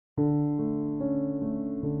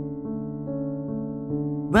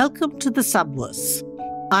Welcome to the Subverse.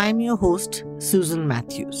 I'm your host, Susan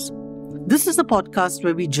Matthews. This is a podcast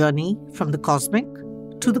where we journey from the cosmic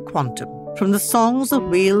to the quantum, from the songs of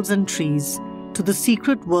whales and trees to the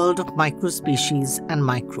secret world of microspecies and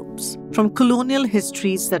microbes, from colonial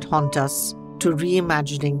histories that haunt us to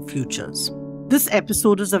reimagining futures. This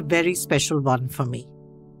episode is a very special one for me,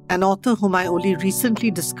 an author whom I only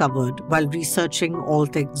recently discovered while researching all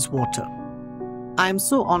things water. I am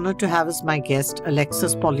so honored to have as my guest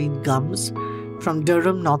Alexis Pauline Gumbs from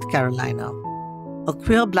Durham, North Carolina, a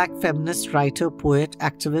queer Black feminist writer, poet,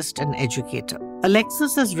 activist, and educator.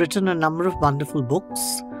 Alexis has written a number of wonderful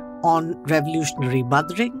books on revolutionary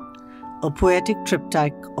mothering, a poetic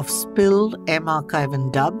triptych of Spill, M-Archive,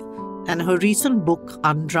 and Dub, and her recent book,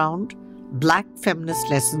 Undrowned, Black Feminist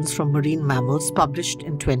Lessons from Marine Mammals, published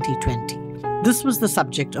in 2020. This was the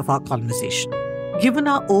subject of our conversation. Given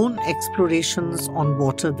our own explorations on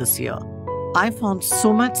water this year, I found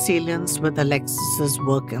so much salience with Alexis's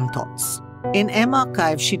work and thoughts. In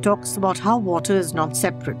M-Archive, she talks about how water is not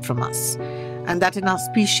separate from us, and that in our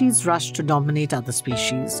species' rush to dominate other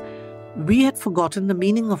species, we had forgotten the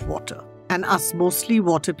meaning of water, and us mostly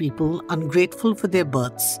water people, ungrateful for their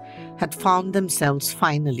births, had found themselves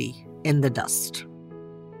finally in the dust.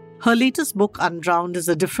 Her latest book, Undrowned, is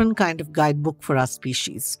a different kind of guidebook for our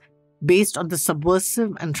species, based on the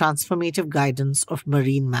subversive and transformative guidance of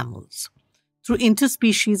marine mammals. Through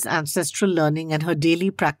interspecies ancestral learning and her daily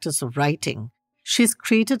practice of writing, she has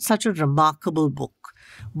created such a remarkable book,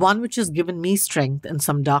 one which has given me strength in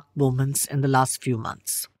some dark moments in the last few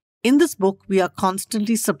months. In this book, we are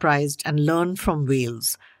constantly surprised and learn from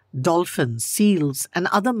whales, dolphins, seals, and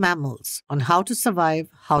other mammals on how to survive,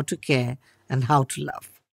 how to care, and how to love.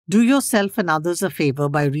 Do yourself and others a favor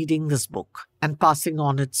by reading this book and passing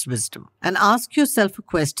on its wisdom. And ask yourself a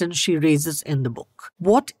question she raises in the book.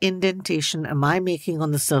 What indentation am I making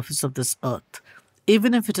on the surface of this earth,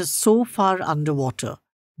 even if it is so far underwater,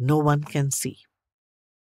 no one can see?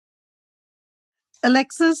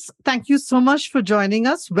 Alexis, thank you so much for joining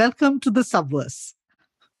us. Welcome to the Subverse.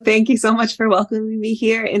 Thank you so much for welcoming me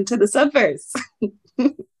here into the Subverse.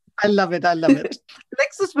 I love it.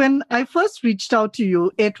 Alexis, when I first reached out to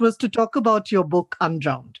you, it was to talk about your book,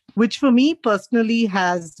 Undrowned, which for me personally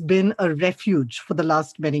has been a refuge for the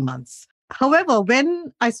last many months. However,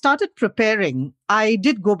 when I started preparing, I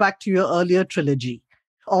did go back to your earlier trilogy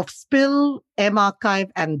of Spill,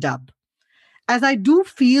 M-Archive, and Dub, as I do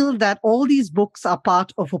feel that all these books are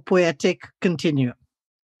part of a poetic continuum.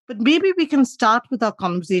 But maybe we can start with our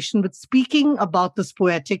conversation with speaking about this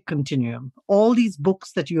poetic continuum, all these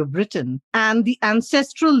books that you have written, and the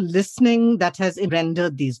ancestral listening that has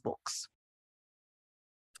rendered these books.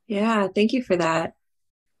 Yeah, thank you for that.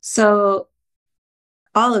 So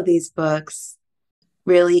all of these books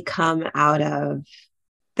really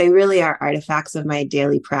they really are artifacts of my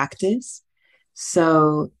daily practice.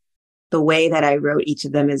 So the way that I wrote each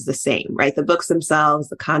of them is the same, right? The books themselves,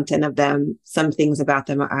 the content of them, some things about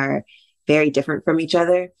them are very different from each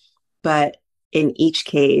other. But in each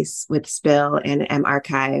case, with Spill and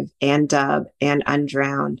M-Archive and Dub and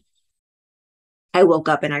Undrowned, I woke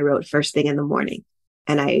up and I wrote first thing in the morning.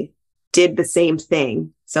 And I did the same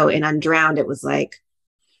thing. So in Undrowned, it was like,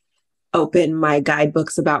 open my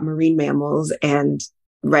guidebooks about marine mammals and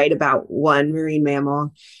write about one marine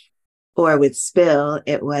mammal. Or with Spill,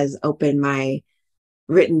 it was open my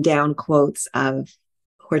written down quotes of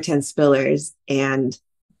Hortense Spillers and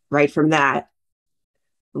write from that.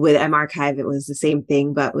 With M-Archive, it was the same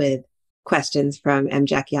thing, but with questions from M.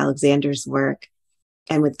 Jackie Alexander's work.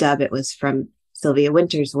 And with Dub, it was from Sylvia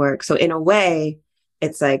Wynter's work. So in a way,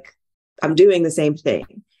 it's like I'm doing the same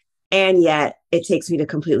thing. And yet it takes me to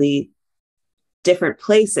completely different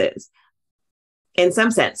places in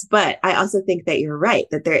some sense. But I also think that you're right,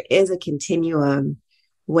 that there is a continuum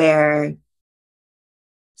where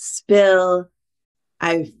Spill,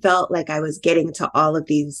 I felt like I was getting to all of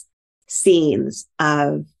these scenes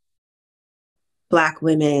of Black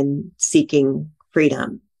women seeking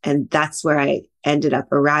freedom. And that's where I ended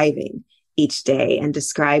up arriving each day and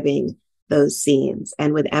describing those scenes.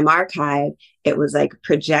 And with M-Archive, it was like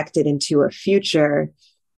projected into a future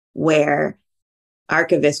where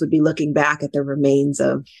archivists would be looking back at the remains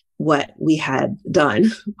of what we had done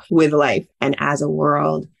with life and as a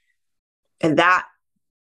world. And that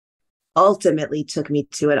ultimately took me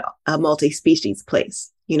to a multi-species place,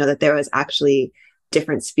 that there was actually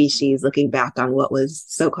different species looking back on what was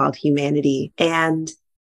so-called humanity. And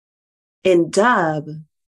in Dub,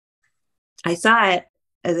 I saw it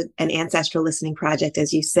as an ancestral listening project,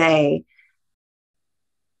 as you say,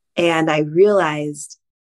 and I realized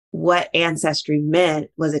what ancestry meant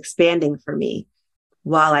was expanding for me.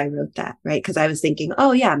 while I wrote that, right? Because I was thinking,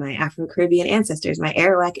 oh yeah, my Afro-Caribbean ancestors, my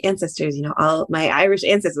Arawak ancestors, all my Irish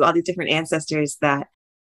ancestors, all these different ancestors that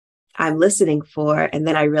I'm listening for. And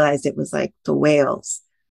then I realized it was like the whales,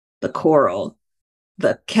 the coral,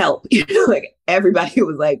 the kelp, like everybody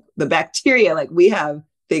was like the bacteria, like we have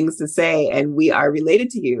things to say and we are related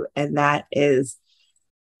to you. And that's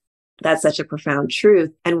such a profound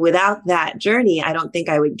truth. And without that journey, I don't think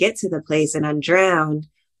I would get to the place in Undrowned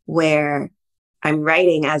where I'm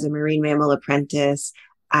writing as a marine mammal apprentice.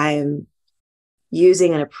 I'm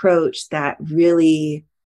using an approach that really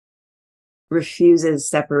refuses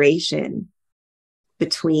separation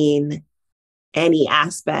between any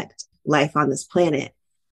aspect life on this planet.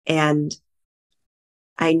 And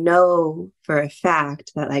I know for a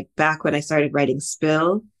fact that like back when I started writing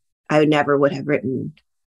Spill, I never would have written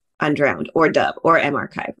Undrowned or Dub or M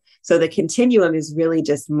Archive. So the continuum is really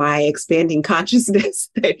just my expanding consciousness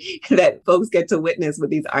that folks get to witness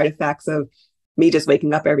with these artifacts of me just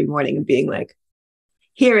waking up every morning and being like,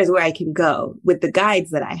 here is where I can go with the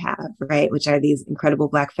guides that I have, right? Which are these incredible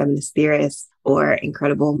Black feminist theorists or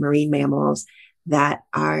incredible marine mammals that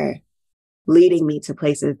are leading me to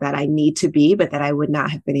places that I need to be, but that I would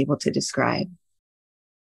not have been able to describe.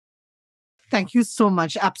 Thank you so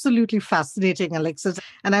much. Absolutely fascinating, Alexis.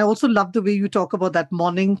 And I also love the way you talk about that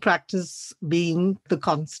morning practice being the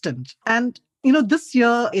constant. And, this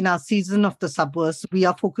year in our season of the Subverse, we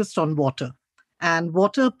are focused on water. And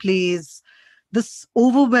water plays this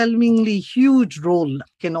overwhelmingly huge role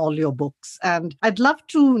in all your books. And I'd love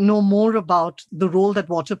to know more about the role that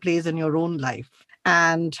water plays in your own life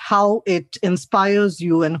and how it inspires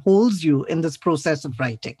you and holds you in this process of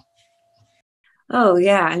writing. Oh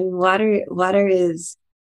yeah, I mean, water is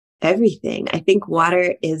everything. I think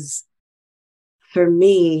water is, for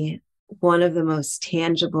me, one of the most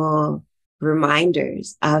tangible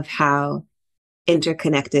reminders of how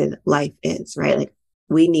interconnected life is, right? Like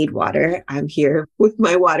we need water. I'm here with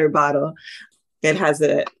my water bottle. It has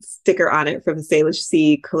a sticker on it from the Salish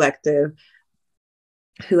Sea Collective,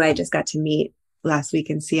 who I just got to meet last week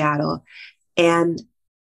in Seattle. And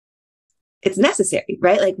it's necessary,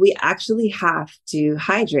 right? Like we actually have to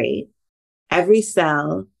hydrate every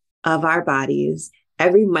cell of our bodies.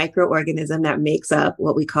 Every microorganism that makes up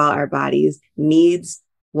what we call our bodies needs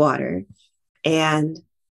water. And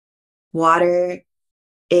water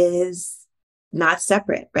is not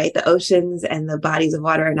separate, right? The oceans and the bodies of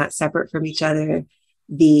water are not separate from each other.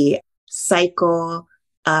 The cycle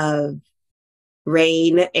of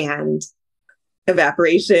rain and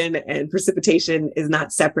evaporation and precipitation is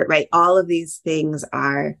not separate, right? All of these things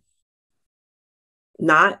are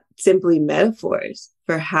not simply metaphors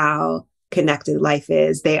for how connected life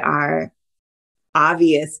is. They are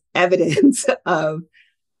obvious evidence of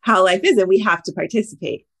how life is, and we have to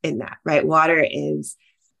participate in that, right? Water is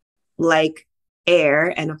like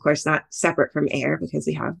air, and of course not separate from air because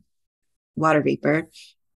we have water vapor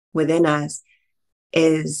within us,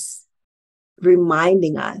 is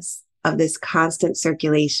reminding us of this constant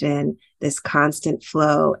circulation, this constant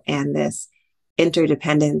flow, and this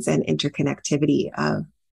interdependence and interconnectivity of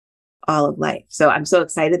all of life. So I'm so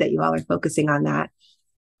excited that you all are focusing on that.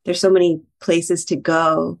 There's so many places to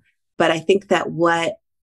go, but I think that what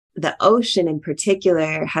the ocean in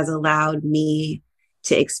particular has allowed me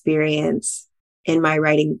to experience in my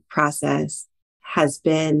writing process has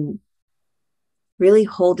been really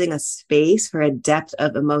holding a space for a depth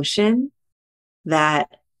of emotion that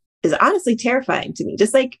is honestly terrifying to me.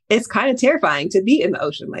 Just like it's kind of terrifying to be in the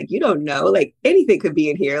ocean. Like you don't know, like anything could be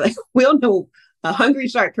in here. Like we don't know, a hungry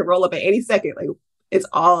shark could roll up at any second. Like it's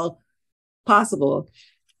all possible.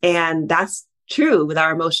 And that's true with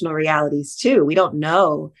our emotional realities too. We don't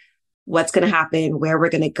know what's going to happen, where we're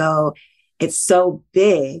going to go. It's so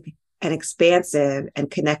big and expansive and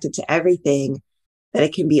connected to everything that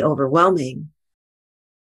it can be overwhelming.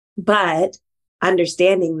 But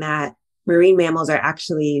understanding that marine mammals are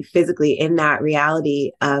actually physically in that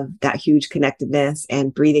reality of that huge connectedness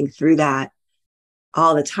and breathing through that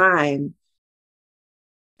all the time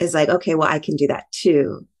is like, okay, well, I can do that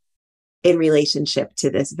too in relationship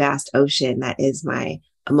to this vast ocean that is my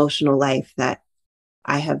emotional life that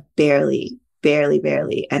I have barely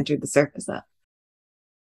entered the surface of.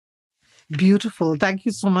 Beautiful. Thank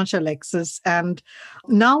you so much, Alexis. And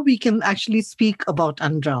now we can actually speak about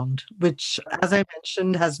Undrowned, which, as I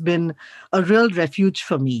mentioned, has been a real refuge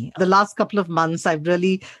for me. The last couple of months, I've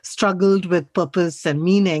really struggled with purpose and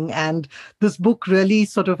meaning. And this book really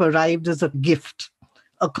sort of arrived as a gift,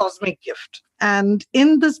 a cosmic gift. And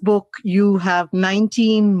in this book, you have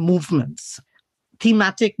 19 movements,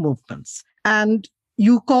 thematic movements. And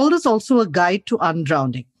you call this also a guide to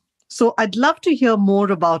undrowning. So I'd love to hear more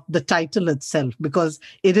about the title itself because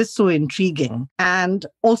it is so intriguing, and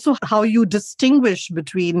also how you distinguish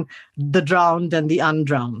between the drowned and the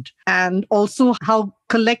undrowned, and also how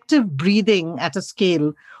collective breathing at a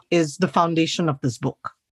scale is the foundation of this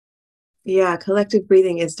book. Yeah, collective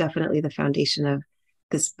breathing is definitely the foundation of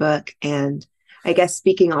this book. And I guess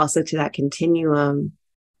speaking also to that continuum,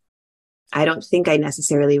 I don't think I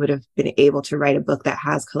necessarily would have been able to write a book that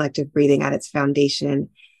has collective breathing at its foundation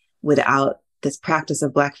without this practice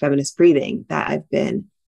of Black feminist breathing that I've been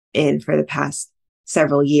in for the past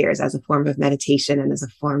several years as a form of meditation and as a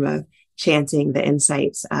form of chanting the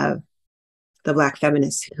insights of the Black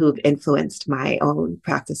feminists who've influenced my own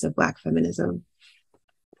practice of Black feminism.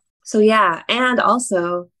 So yeah, and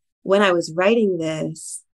also when I was writing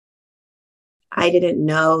this, I didn't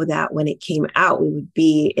know that when it came out, we would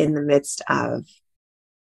be in the midst of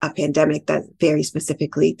a pandemic that very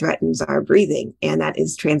specifically threatens our breathing and that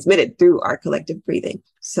is transmitted through our collective breathing.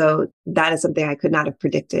 So that is something I could not have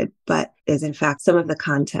predicted, but is in fact some of the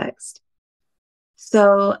context.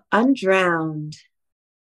 So Undrowned,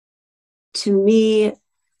 to me,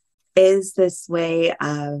 is this way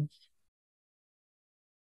of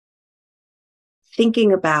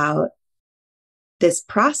thinking about this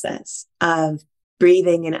process of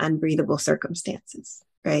breathing in unbreathable circumstances,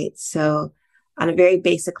 right? So on a very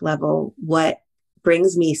basic level, what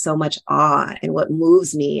brings me so much awe and what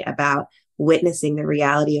moves me about witnessing the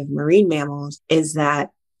reality of marine mammals is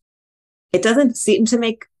that it doesn't seem to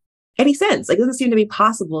make any sense. Like, it doesn't seem to be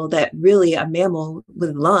possible that really a mammal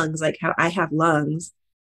with lungs, like how I have lungs,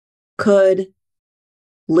 could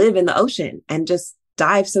live in the ocean and just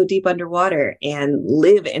dive so deep underwater and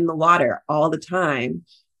live in the water all the time.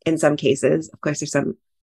 In some cases, of course, there's some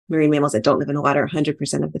marine mammals that don't live in the water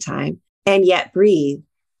 100% of the time and yet breathe.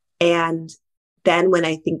 And then when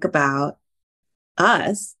I think about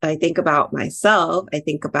us, I think about myself, I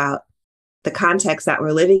think about the context that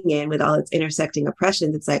we're living in with all its intersecting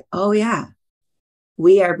oppressions. It's like, oh yeah,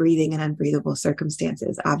 we are breathing in unbreathable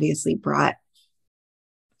circumstances, obviously brought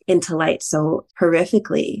into light so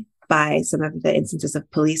horrifically by some of the instances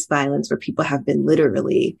of police violence where people have been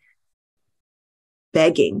literally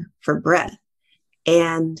begging for breath.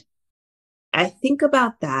 And I think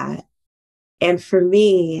about that. And for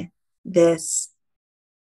me, this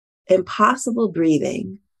impossible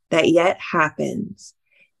breathing that yet happens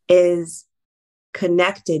is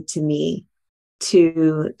connected to me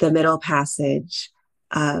to the Middle Passage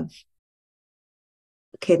of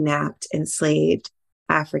kidnapped, enslaved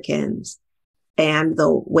Africans and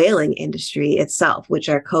the whaling industry itself, which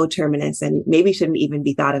are coterminous and maybe shouldn't even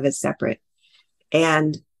be thought of as separate.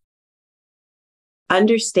 And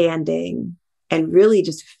understanding and really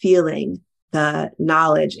just feeling the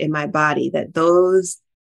knowledge in my body that those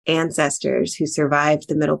ancestors who survived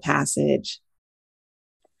the Middle Passage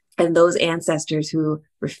and those ancestors who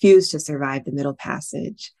refused to survive the Middle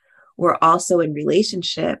Passage were also in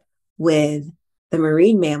relationship with the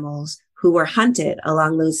marine mammals who were hunted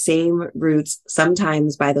along those same routes,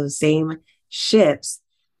 sometimes by those same ships,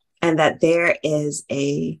 and that there is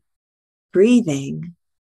a breathing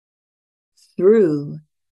through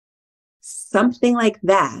something like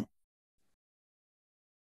that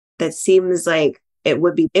that seems like it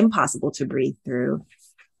would be impossible to breathe through,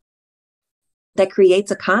 that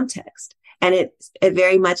creates a context. And it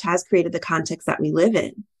very much has created the context that we live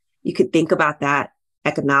in. You could think about that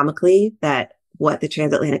economically, that what the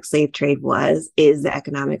transatlantic slave trade is the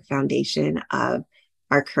economic foundation of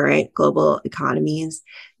our current global economies.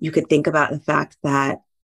 You could think about the fact that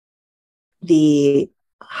the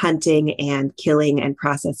hunting and killing and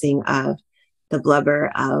processing of the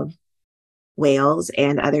blubber of whales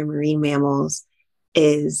and other marine mammals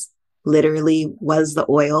was the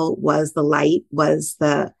oil, was the light, was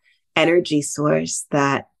the energy source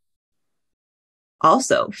that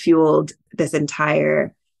also fueled this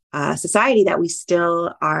entire society that we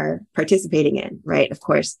still are participating in, right? Of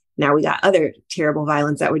course, now we got other terrible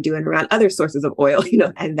violence that we're doing around other sources of oil,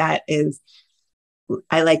 and that is,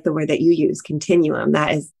 I like the word that you use, continuum.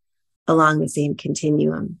 That is along the same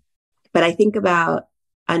continuum. But I think about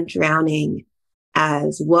undrowning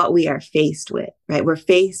as what we are faced with, right? We're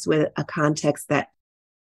faced with a context that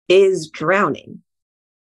is drowning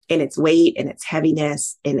in its weight, in its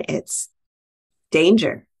heaviness, in its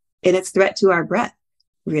danger, in its threat to our breath,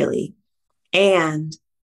 really. And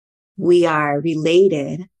we are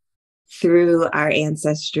related through our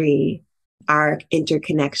ancestry, our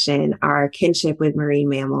interconnection, our kinship with marine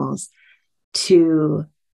mammals to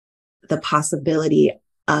the possibility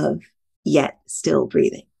of yet still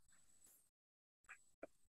breathing.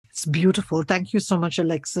 It's beautiful. Thank you so much,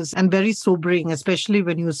 Alexis. And very sobering, especially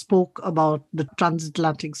when you spoke about the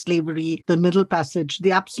transatlantic slavery, the Middle Passage,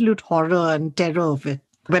 the absolute horror and terror of it.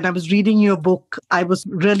 When I was reading your book, I was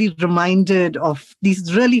really reminded of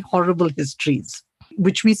these really horrible histories,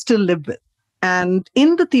 which we still live with. And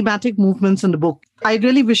in the thematic movements in the book, I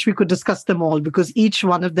really wish we could discuss them all because each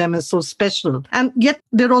one of them is so special. And yet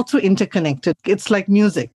they're also interconnected. It's like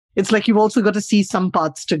music. It's like you've also got to see some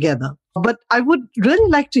parts together. But I would really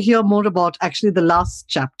like to hear more about actually the last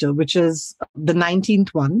chapter, which is the 19th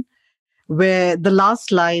one, where the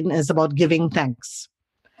last line is about giving thanks.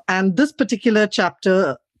 And this particular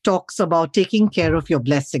chapter talks about taking care of your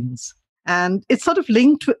blessings. And it's sort of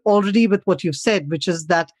linked already with what you've said, which is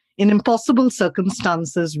that in impossible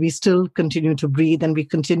circumstances, we still continue to breathe and we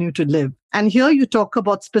continue to live. And here you talk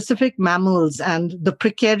about specific mammals and the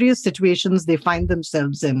precarious situations they find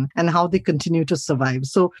themselves in and how they continue to survive.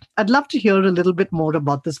 So I'd love to hear a little bit more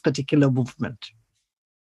about this particular movement.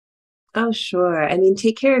 Oh, sure. I mean,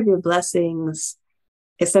 take care of your blessings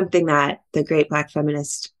is something that the great Black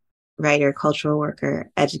feminist writer, cultural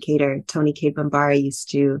worker, educator, Toni Cade Bambara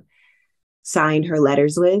used to sign her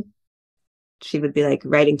letters with. She would be like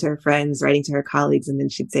writing to her friends, writing to her colleagues, and then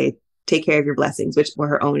she'd say, take care of your blessings, which were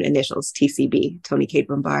her own initials, TCB, Toni Cade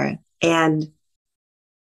Bambara. And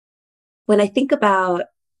when I think about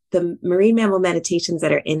the marine mammal meditations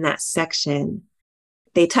that are in that section,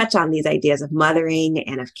 they touch on these ideas of mothering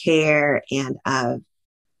and of care and of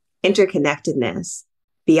interconnectedness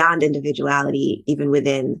beyond individuality, even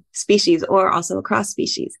within species or also across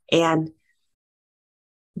species. And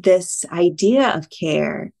this idea of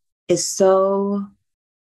care is so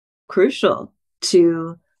crucial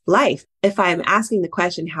to life. If I'm asking the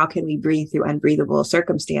question, how can we breathe through unbreathable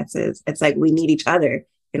circumstances? It's like we need each other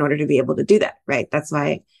in order to be able to do that, right? That's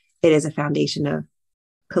why it is a foundation of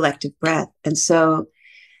collective breath. And so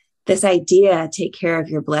this idea, take care of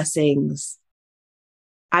your blessings,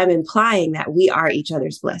 I'm implying that we are each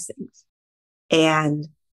other's blessings. And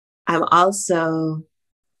I'm also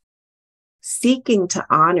seeking to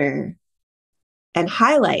honor and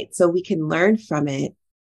highlight so we can learn from it.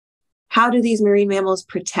 How do these marine mammals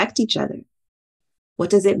protect each other? What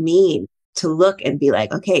does it mean to look and be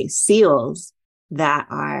like, okay, seals that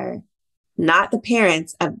are not the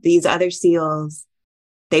parents of these other seals,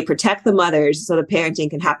 they protect the mothers so the parenting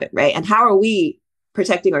can happen, right? And how are we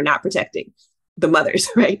protecting or not protecting the mothers,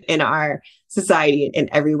 right, in our society in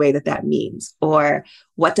every way that that means? Or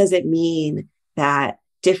what does it mean that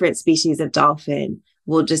different species of dolphin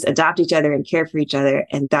will just adopt each other and care for each other?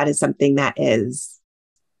 And that is something that is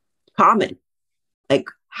common. Like,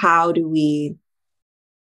 how do we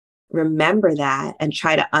remember that and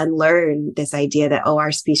try to unlearn this idea that, oh,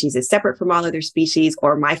 our species is separate from all other species,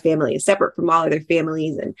 or my family is separate from all other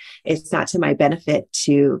families, and it's not to my benefit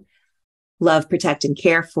to love, protect, and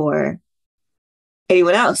care for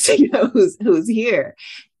anyone else, who's here.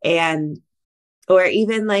 And, or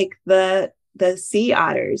even like the sea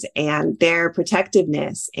otters and their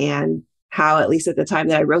protectiveness, and how, at least at the time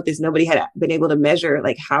that I wrote this, nobody had been able to measure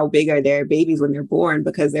like how big are their babies when they're born,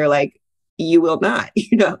 because they're like, you will not,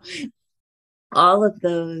 all of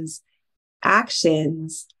those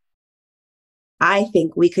actions, I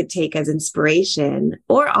think we could take as inspiration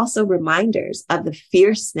or also reminders of the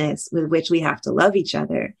fierceness with which we have to love each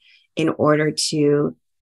other in order to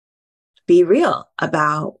be real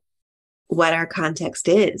about what our context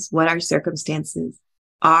is, what our circumstances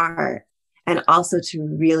are, and also to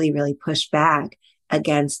really, really push back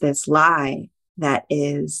against this lie that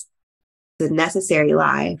is the necessary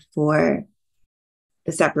lie for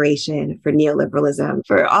the separation, for neoliberalism,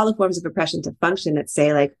 for all the forms of oppression to function, that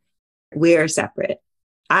say like, we're separate.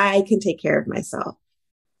 I can take care of myself,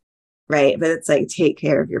 right? But it's like, take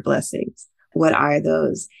care of your blessings. What are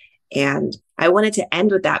those? And I wanted to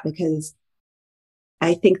end with that because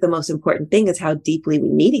I think the most important thing is how deeply we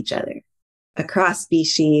need each other across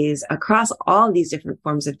species, across all these different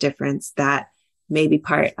forms of difference that may be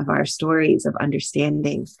part of our stories of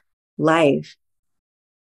understanding life.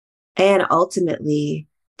 And ultimately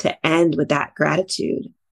to end with that gratitude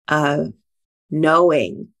of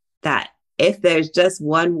knowing that if there's just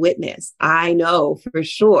one witness, I know for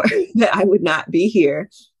sure that I would not be here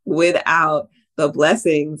without the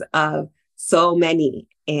blessings of so many.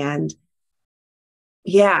 And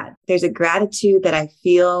yeah, there's a gratitude that I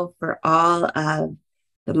feel for all of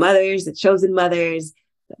the mothers, the chosen mothers,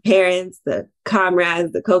 the parents, the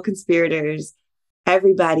comrades, the co-conspirators,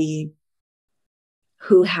 everybody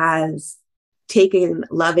who has taken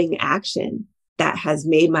loving action that has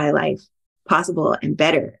made my life possible and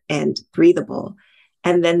better and breathable.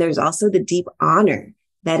 And then there's also the deep honor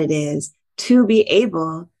that it is to be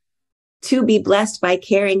able to be blessed by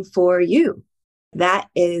caring for you. That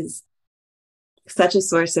is such a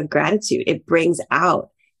source of gratitude. It brings out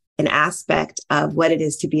an aspect of what it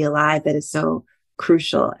is to be alive that is so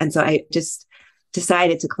crucial. And so I just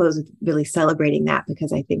decided to close with really celebrating that,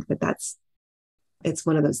 because I think that it's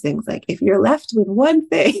one of those things, like, if you're left with one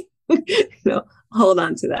thing, hold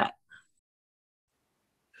on to that.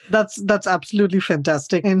 That's absolutely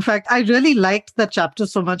fantastic. In fact, I really liked that chapter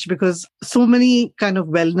so much because so many kind of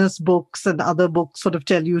wellness books and other books sort of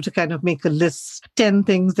tell you to kind of make a list, 10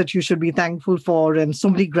 things that you should be thankful for, and so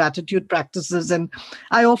many gratitude practices. And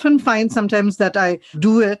I often find sometimes that I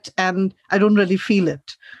do it and I don't really feel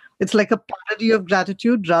it. It's like a parody of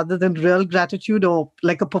gratitude rather than real gratitude, or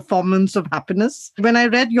like a performance of happiness. When I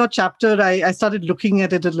read your chapter, I started looking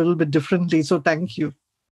at it a little bit differently. So thank you.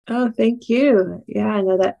 Oh, thank you. Yeah, I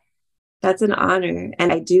know that's an honor.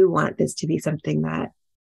 And I do want this to be something that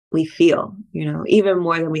we feel, even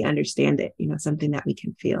more than we understand it, something that we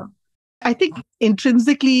can feel. I think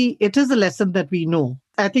intrinsically, it is a lesson that we know.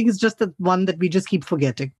 I think it's just the one that we just keep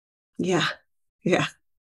forgetting. Yeah. Yeah.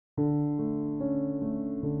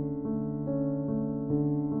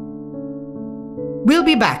 We'll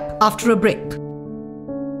be back after a break.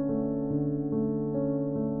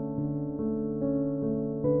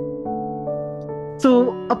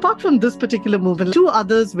 So apart from this particular movement, two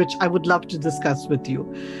others which I would love to discuss with you.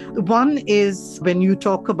 One is when you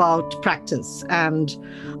talk about practice and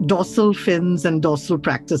dorsal fins and dorsal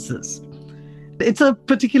practices. It's a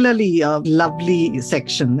particularly lovely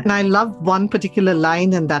section. And I love one particular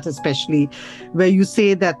line, and that especially, where you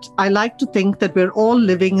say that I like to think that we're all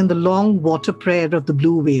living in the long water prayer of the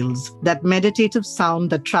blue whales, that meditative sound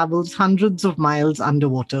that travels hundreds of miles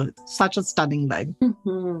underwater. Such a stunning line.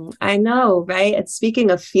 Mm-hmm. I know, right? And speaking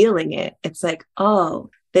of feeling it, it's like, oh,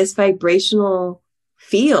 this vibrational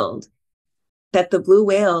field that the blue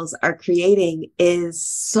whales are creating is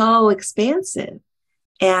so expansive.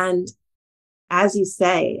 And as you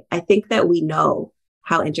say, I think that we know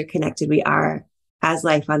how interconnected we are as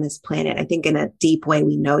life on this planet. I think in a deep way,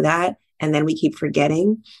 we know that. And then we keep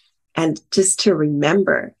forgetting. And just to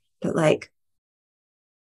remember that, like,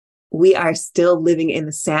 we are still living in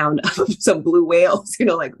the sound of some blue whales,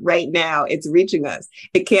 like right now it's reaching us.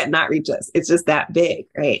 It can't not reach us. It's just that big,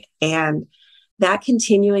 right? And that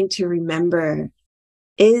continuing to remember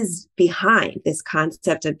is behind this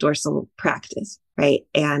concept of dorsal practice, right?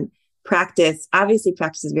 And practice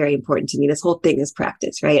is very important to me. This whole thing is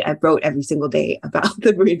practice, right? I wrote every single day about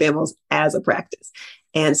the marine mammals as a practice.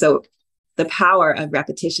 And so the power of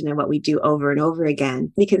repetition and what we do over and over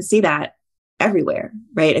again, we can see that everywhere,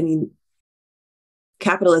 right? I mean,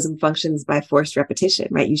 capitalism functions by forced repetition,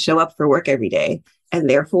 right? You show up for work every day, and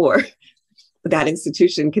therefore that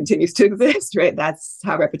institution continues to exist, right? That's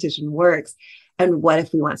how repetition works. And what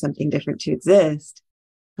if we want something different to exist?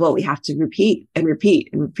 Well, we have to repeat and repeat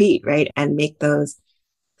and repeat, right? And make those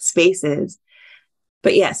spaces.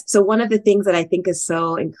 But yes, so one of the things that I think is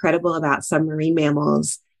so incredible about some marine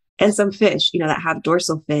mammals and some fish, that have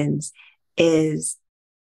dorsal fins, is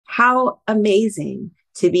how amazing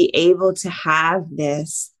to be able to have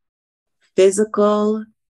this physical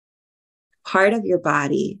part of your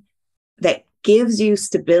body that gives you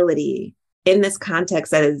stability in this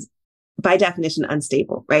context that is, by definition,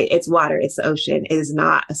 unstable, right? It's water, it's the ocean. It is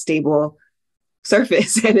not a stable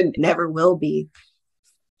surface, and it never will be.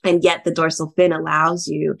 And yet the dorsal fin allows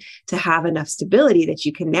you to have enough stability that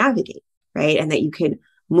you can navigate, right? And that you can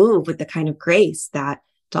move with the kind of grace that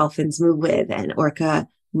dolphins move with and orca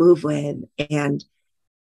move with. And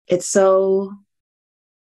it's so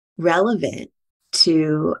relevant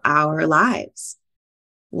to our lives,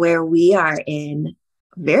 where we are in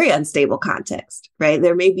very unstable context, right?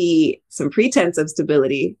 There may be some pretense of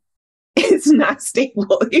stability. It's not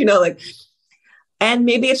stable, and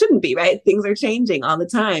maybe it shouldn't be, right? Things are changing all the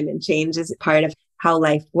time, and change is part of how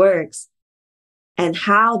life works. And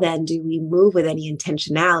how then do we move with any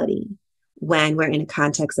intentionality when we're in a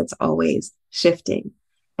context that's always shifting?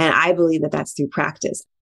 And I believe that that's through practice.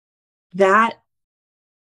 That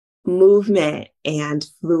movement and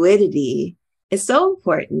fluidity is so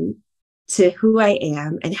important to who I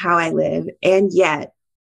am and how I live, and yet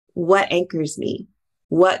what anchors me,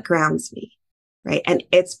 what grounds me, right? And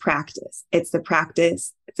it's practice. It's the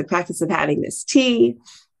practice of having this tea.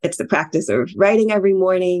 It's the practice of writing every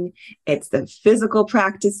morning. It's the physical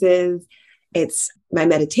practices. It's my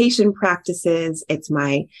meditation practices. It's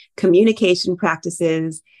my communication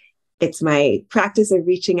practices. It's my practice of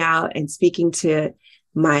reaching out and speaking to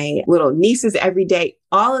my little nieces every day.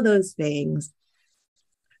 All of those things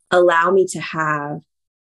allow me to have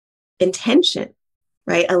intention,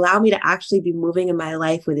 right? Allow me to actually be moving in my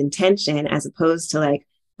life with intention, as opposed to like,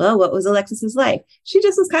 well, what was Alexis's life? She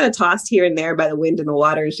just was kind of tossed here and there by the wind and the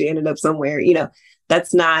water. She ended up somewhere,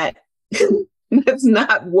 that's not, that's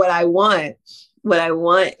not what I want. What I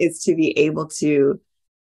want is to be able to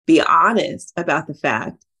be honest about the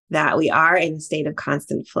fact that we are in a state of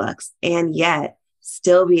constant flux, and yet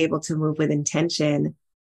still be able to move with intention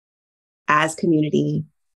as community,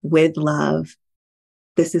 with love.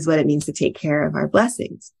 This is what it means to take care of our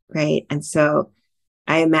blessings, right? And so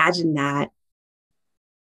I imagine that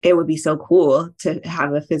it would be so cool to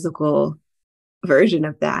have a physical version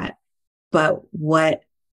of that. But what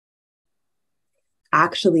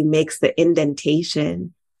actually makes the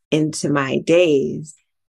indentation into my days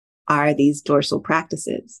are these dorsal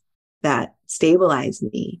practices that stabilize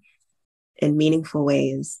me in meaningful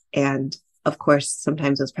ways. And of course,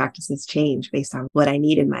 sometimes those practices change based on what I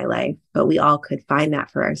need in my life, but we all could find that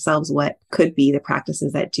for ourselves, what could be the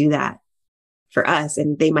practices that do that for us.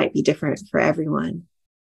 And they might be different for everyone.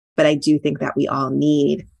 But I do think that we all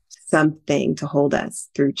need something to hold us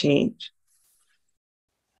through change.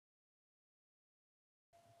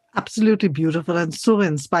 Absolutely beautiful and so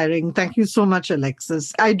inspiring. Thank you so much,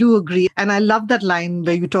 Alexis. I do agree. And I love that line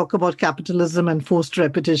where you talk about capitalism and forced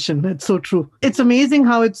repetition. It's so true. It's amazing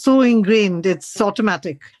how it's so ingrained. It's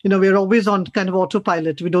automatic. We're always on kind of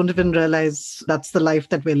autopilot. We don't even realize that's the life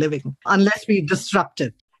that we're living unless we disrupt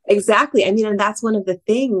it. Exactly. And that's one of the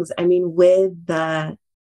things, with the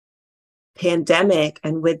pandemic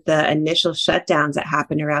and with the initial shutdowns that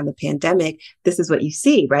happened around the pandemic, this is what you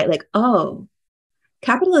see, right? Like, oh,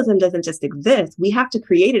 capitalism doesn't just exist. We have to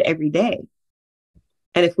create it every day.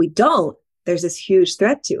 And if we don't, there's this huge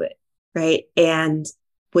threat to it, right? And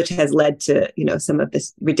which has led to, some of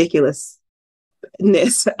this ridiculousness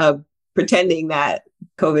of pretending that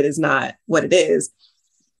COVID is not what it is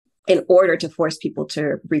in order to force people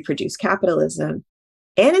to reproduce capitalism.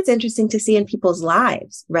 And it's interesting to see in people's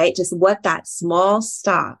lives, right? Just what that small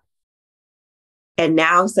stop. And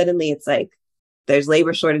now suddenly it's like, there's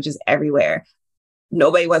labor shortages everywhere.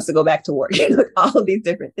 Nobody wants to go back to work, all of these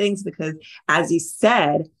different things, because as you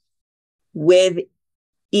said, with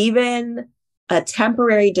even a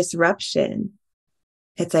temporary disruption,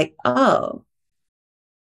 it's like, oh,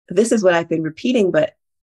 this is what I've been repeating, but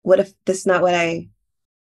what if this is not what I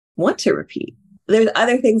want to repeat? There's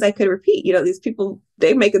other things I could repeat. These people,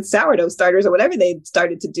 they making sourdough starters or whatever they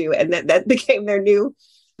started to do. And that became their new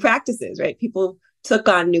practices, right? People took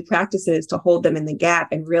on new practices to hold them in the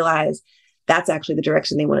gap and realize that's actually the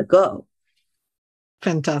direction they want to go.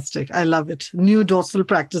 Fantastic. I love it. New dorsal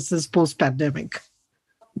practices post-pandemic.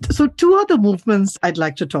 So 2 other movements I'd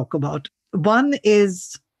like to talk about. One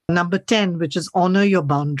is number 10, which is honor your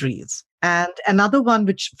boundaries. And another one,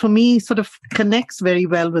 which for me sort of connects very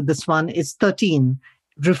well with this one, is 13,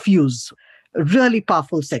 refuse. Really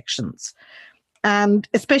powerful sections. And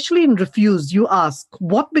especially in refuse, you ask,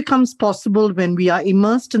 what becomes possible when we are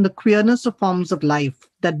immersed in the queerness of forms of life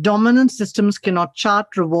that dominant systems cannot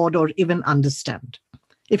chart, reward, or even understand?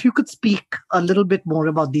 If you could speak a little bit more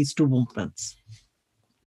about these 2 movements.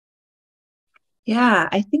 Yeah,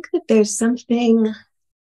 I think that there's something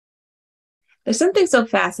so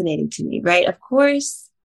fascinating to me, right? Of course,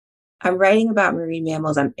 I'm writing about marine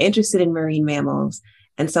mammals. I'm interested in marine mammals.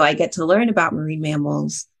 And so I get to learn about marine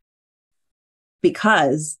mammals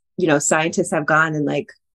because, scientists have gone and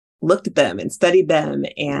looked at them and studied them.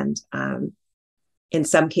 And in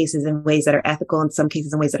some cases in ways that are ethical, in some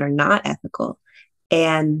cases in ways that are not ethical.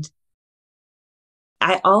 And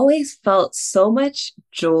I always felt so much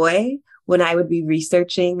joy when I would be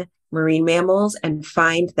researching marine mammals and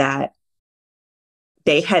find that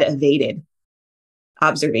they had evaded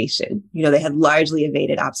observation. They had largely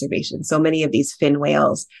evaded observation. So many of these fin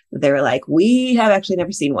whales, they were like, we have actually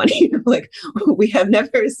never seen one. We have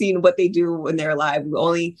never seen what they do when they're alive.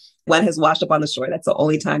 One has washed up on the shore. That's the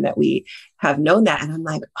only time that we have known that. And I'm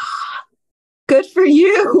like, good for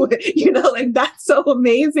you. That's so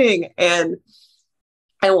amazing. And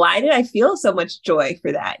why did I feel so much joy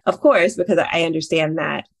for that? Of course, because I understand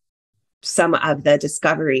that some of the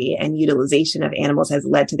discovery and utilization of animals has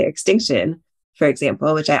led to their extinction, for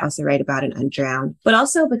example, which I also write about in Undrowned, but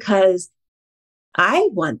also because I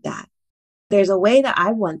want that. There's a way that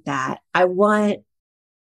I want that. I want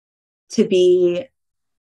to be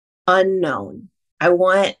unknown. I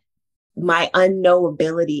want my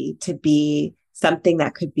unknowability to be something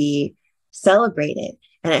that could be celebrated.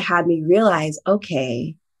 And it had me realize,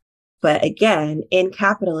 okay, but again, in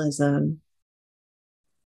capitalism,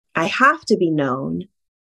 I have to be known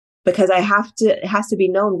because it has to be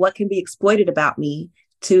known what can be exploited about me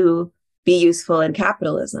to be useful in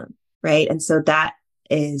capitalism, right? And so that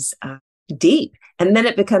is deep. And then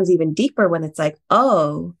it becomes even deeper when it's like,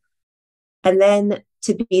 oh, and then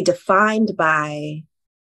to be defined by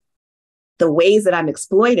the ways that I'm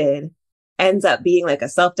exploited ends up being like a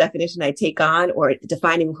self-definition I take on, or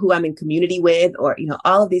defining who I'm in community with, or,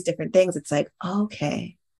 all of these different things. It's like,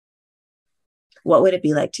 okay, what would it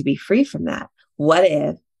be like to be free from that? What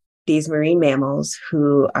if these marine mammals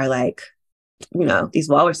who are like, these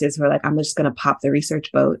walruses who are like, I'm just going to pop the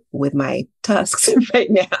research boat with my tusks right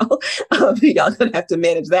now. Y'all going to have to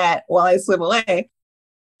manage that while I swim away.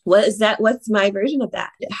 What is that? What's my version of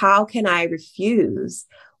that? How can I refuse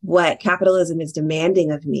what capitalism is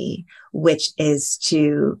demanding of me, which is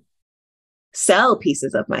to sell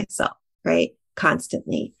pieces of myself, right?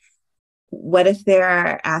 Constantly. What if there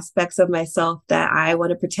are aspects of myself that I want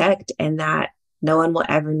to protect and that no one will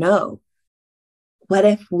ever know? What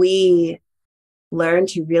if we learn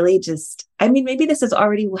to really just, maybe this is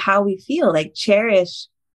already how we feel, like cherish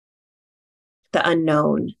the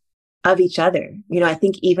unknown of each other. I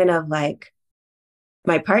think even of like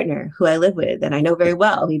my partner who I live with and I know very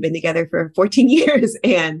well, we've been together for 14 years.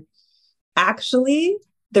 And actually,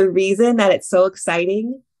 the reason that it's so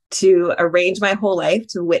exciting to arrange my whole life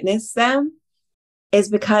to witness them is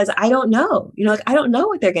because I don't know, I don't know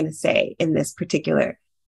what they're going to say in this particular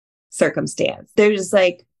circumstance. They're just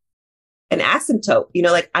like an asymptote,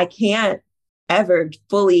 I can't ever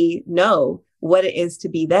fully know what it is to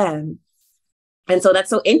be them. And so that's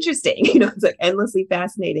so interesting. It's like endlessly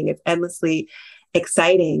fascinating. It's endlessly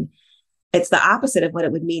exciting. It's the opposite of what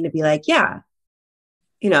it would mean to be like, yeah,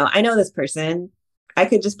 I know this person. I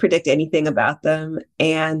could just predict anything about them.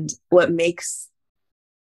 And what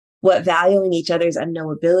valuing each other's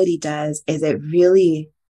unknowability does is it really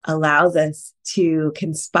allows us to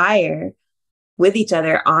conspire with each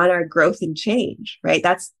other on our growth and change, right?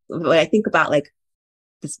 That's what I think about, like,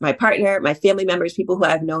 this, my partner, my family members, people who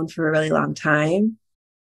I've known for a really long time,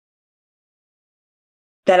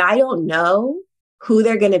 that I don't know who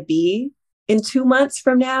they're going to be in 2 months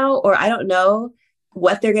from now, or I don't know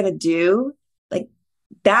what they're going to do. Like,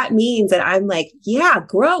 that means that I'm like, yeah,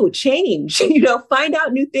 grow, change, find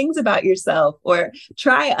out new things about yourself, or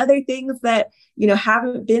try other things that,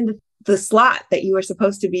 haven't been the slot that you were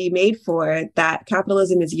supposed to be made for, that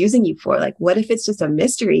capitalism is using you for. Like, what if it's just a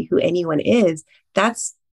mystery who anyone is?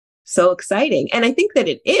 That's so exciting. And I think that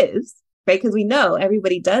it is, right? Because we know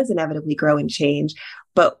everybody does inevitably grow and change,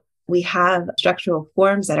 but we have structural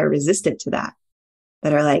forms that are resistant to that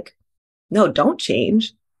are like, no, don't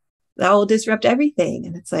change. That will disrupt everything.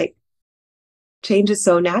 And it's like, change is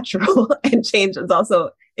so natural and change is also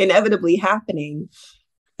inevitably happening.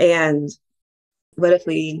 And what if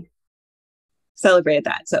we celebrated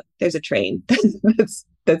that? So there's a train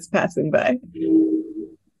that's passing by.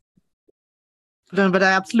 No, but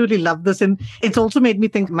I absolutely love this. And it's also made me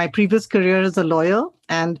think my previous career as a lawyer.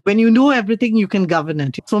 And when you know everything, you can govern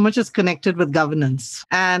it. So much is connected with governance.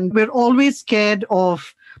 And we're always scared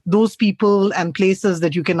of those people and places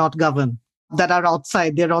that you cannot govern, that are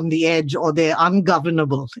outside, they're on the edge, or they're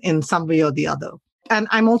ungovernable in some way or the other. And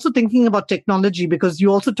I'm also thinking about technology, because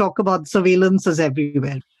you also talk about surveillance is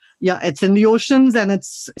everywhere. Yeah, it's in the oceans and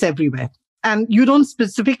it's everywhere. And you don't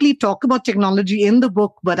specifically talk about technology in the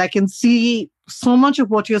book, but I can see so much of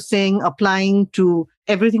what you're saying applying to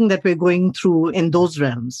everything that we're going through in those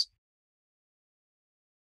realms.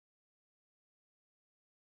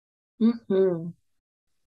 Mm-hmm.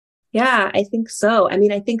 Yeah, I think so.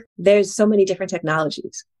 I think there's so many different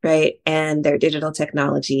technologies, right? And there are digital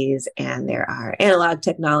technologies and there are analog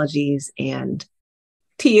technologies, and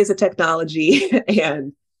tea is a technology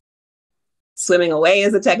and swimming away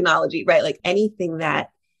is a technology, right? Like, anything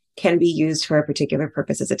that can be used for a particular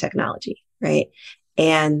purpose is a technology, right?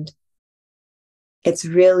 And it's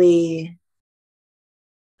really,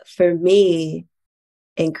 for me,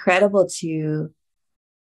 incredible to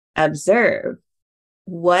observe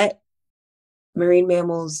what marine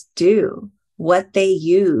mammals do, what they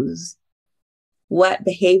use, what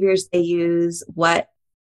behaviors they use, what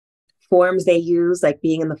forms they use, like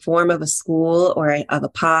being in the form of a school or of a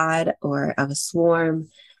pod or of a swarm,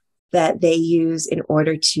 that they use in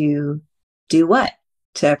order to do what?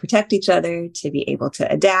 To protect each other, to be able to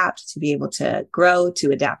adapt, to be able to grow,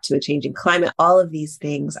 to adapt to a changing climate. All of these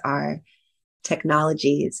things are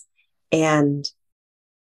technologies. And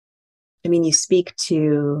you speak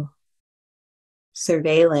to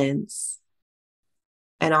surveillance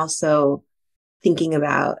and also thinking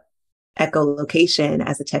about echolocation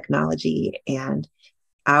as a technology and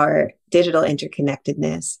our digital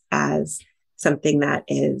interconnectedness as something that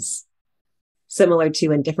is similar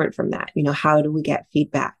to and different from that. How do we get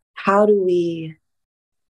feedback? How do we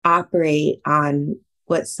operate on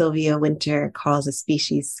what Sylvia Wynter calls a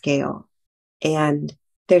species scale. And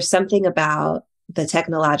there's something about the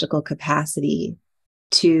technological capacity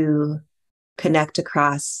to connect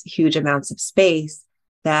across huge amounts of space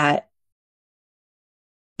that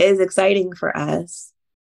is exciting for us.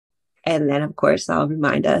 And then, of course, I'll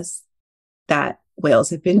remind us that whales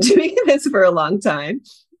have been doing this for a long time.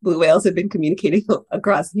 Blue whales have been communicating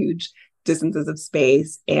across huge distances of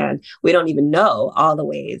space. And we don't even know all the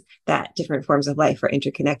ways that different forms of life are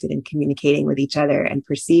interconnected and communicating with each other and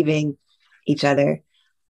perceiving each other.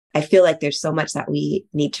 I feel like there's so much that we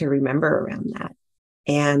need to remember around that.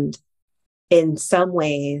 And in some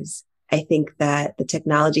ways, I think that the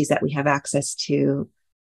technologies that we have access to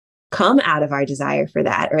come out of our desire for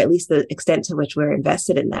that, or at least the extent to which we're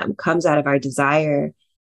invested in them comes out of our desire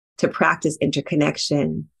to practice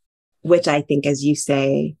interconnection, which I think, as you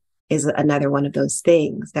say, is another one of those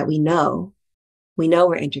things that we know. We know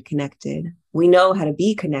we're interconnected. We know how to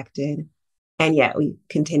be connected. And yet we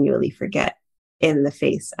continually forget in the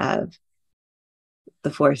face of the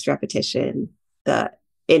forced repetition, the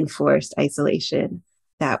enforced isolation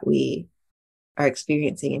that we are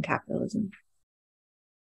experiencing in capitalism.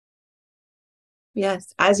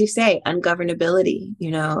 Yes, as you say, ungovernability,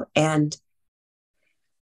 and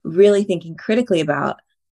really thinking critically about,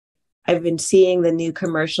 I've been seeing the new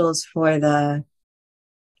commercials for the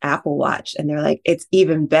Apple Watch, and they're like, it's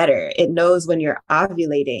even better. It knows when you're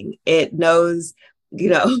ovulating. It knows,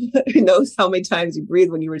 it knows how many times you breathe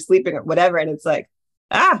when you were sleeping or whatever. And it's like,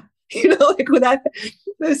 like with that,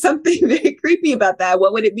 there's something very creepy about that.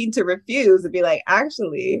 What would it mean to refuse and be like,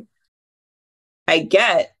 actually, I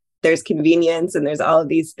get there's convenience and there's all of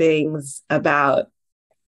these things about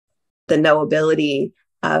the knowability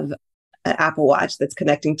of an Apple Watch that's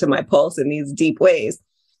connecting to my pulse in these deep ways.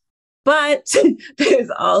 But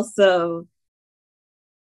there's also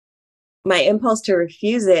my impulse to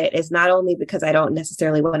refuse it is not only because I don't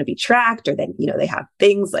necessarily want to be tracked, or then, they have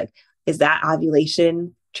things like, is that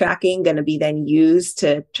ovulation tracking going to be then used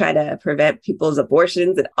to try to prevent people's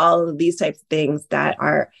abortions and all of these types of things that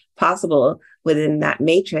are possible within that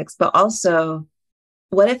matrix? But also,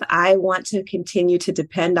 what if I want to continue to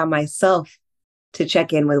depend on myself to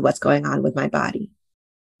check in with what's going on with my body?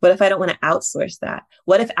 What if I don't want to outsource that?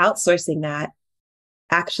 What if outsourcing that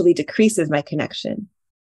actually decreases my connection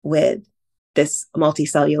with this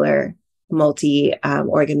multicellular,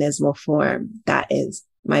 multi-organismal form that is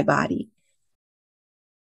my body?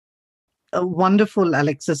 Wonderful,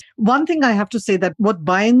 Alexis. One thing I have to say, that what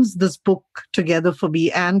binds this book together for me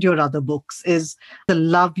and your other books is the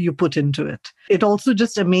love you put into it. It also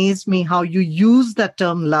just amazed me how you use that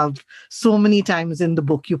term love so many times in the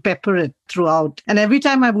book. You pepper it throughout. And every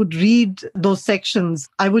time I would read those sections,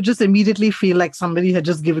 I would just immediately feel like somebody had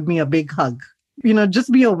just given me a big hug.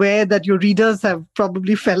 Just be aware that your readers have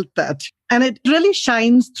probably felt that. And it really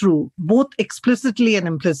shines through, both explicitly and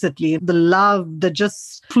implicitly, the love that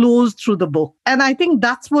just flows through the book. And I think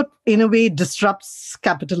that's what, in a way, disrupts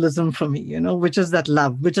capitalism for me, which is that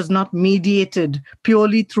love, which is not mediated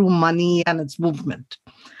purely through money and its movement.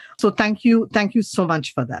 So thank you. Thank you so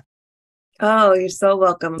much for that. Oh, you're so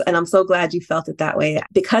welcome. And I'm so glad you felt it that way.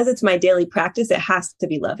 Because it's my daily practice, it has to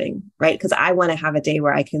be loving, right? Because I want to have a day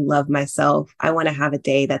where I can love myself. I want to have a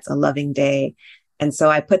day that's a loving day. And so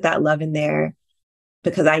I put that love in there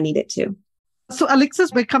because I need it too. So,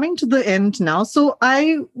 Alexis, we're coming to the end now. So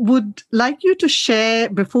I would like you to share,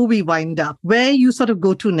 before we wind up, where you sort of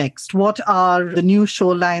go to next. What are the new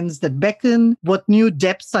shorelines that beckon? What new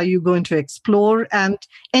depths are you going to explore? And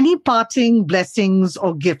any parting blessings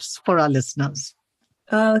or gifts for our listeners?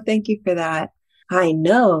 Oh, thank you for that. I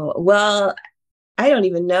know. Well, I don't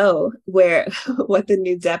even know what the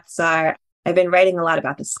new depths are. I've been writing a lot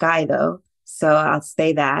about the sky, though. So I'll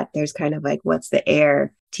say that there's kind of like, what's the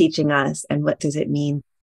air teaching us, and what does it mean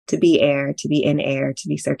to be air, to be in air, to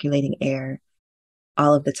be circulating air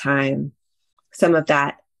all of the time? Some of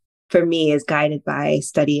that for me is guided by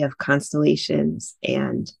study of constellations,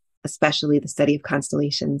 and especially the study of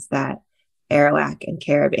constellations that Arawak and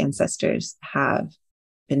Carib ancestors have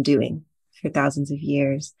been doing for thousands of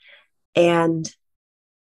years. And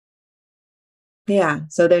yeah,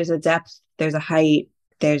 so there's a depth, there's a height,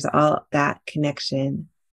 there's all that connection.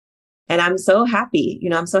 And I'm so happy,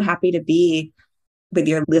 I'm so happy to be with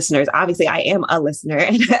your listeners. Obviously, I am a listener,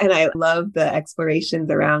 and I love the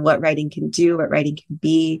explorations around what writing can do, what writing can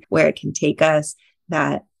be, where it can take us,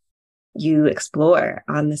 that you explore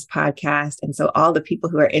on this podcast. And so all the people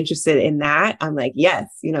who are interested in that, I'm like, yes,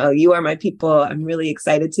 you are my people. I'm really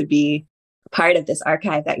excited to be part of this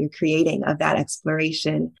archive that you're creating of that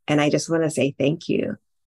exploration. And I just want to say thank you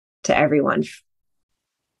to everyone.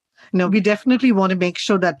 We definitely want to make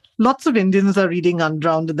sure that lots of Indians are reading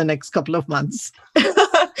Undrowned in the next couple of months.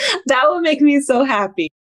 That will make me so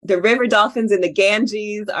happy. The river dolphins and the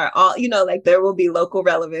Ganges are all, there will be local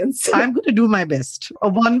relevance. I'm going to do my best. A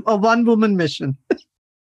one-woman mission.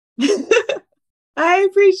 I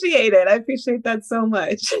appreciate it. I appreciate that so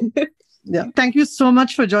much. Yeah. Thank you so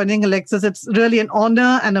much for joining, Alexis. It's really an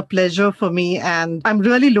honor and a pleasure for me. And I'm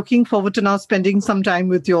really looking forward to now spending some time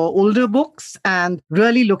with your older books and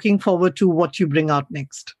really looking forward to what you bring out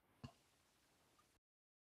next.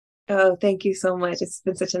 Oh, thank you so much. It's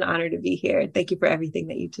been such an honor to be here. Thank you for everything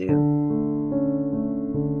that you do.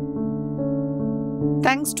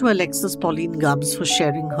 Thanks to Alexis Pauline Gumbs for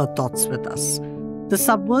sharing her thoughts with us. The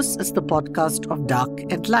Subverse is the podcast of Dark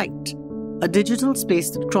and Light, a digital space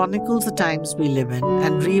that chronicles the times we live in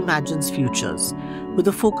and reimagines futures, with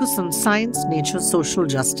a focus on science, nature, social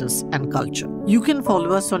justice, and culture. You can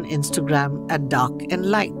follow us on Instagram at Dark and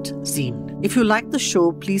Light Zine. If you like the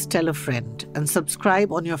show, please tell a friend and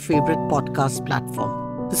subscribe on your favorite podcast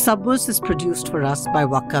platform. The Subverse is produced for us by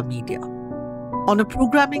Waka Media. On a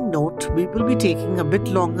programming note, we will be taking a bit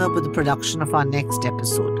longer with the production of our next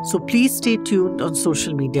episode, so please stay tuned on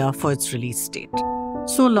social media for its release date.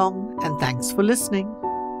 So long, and thanks for listening.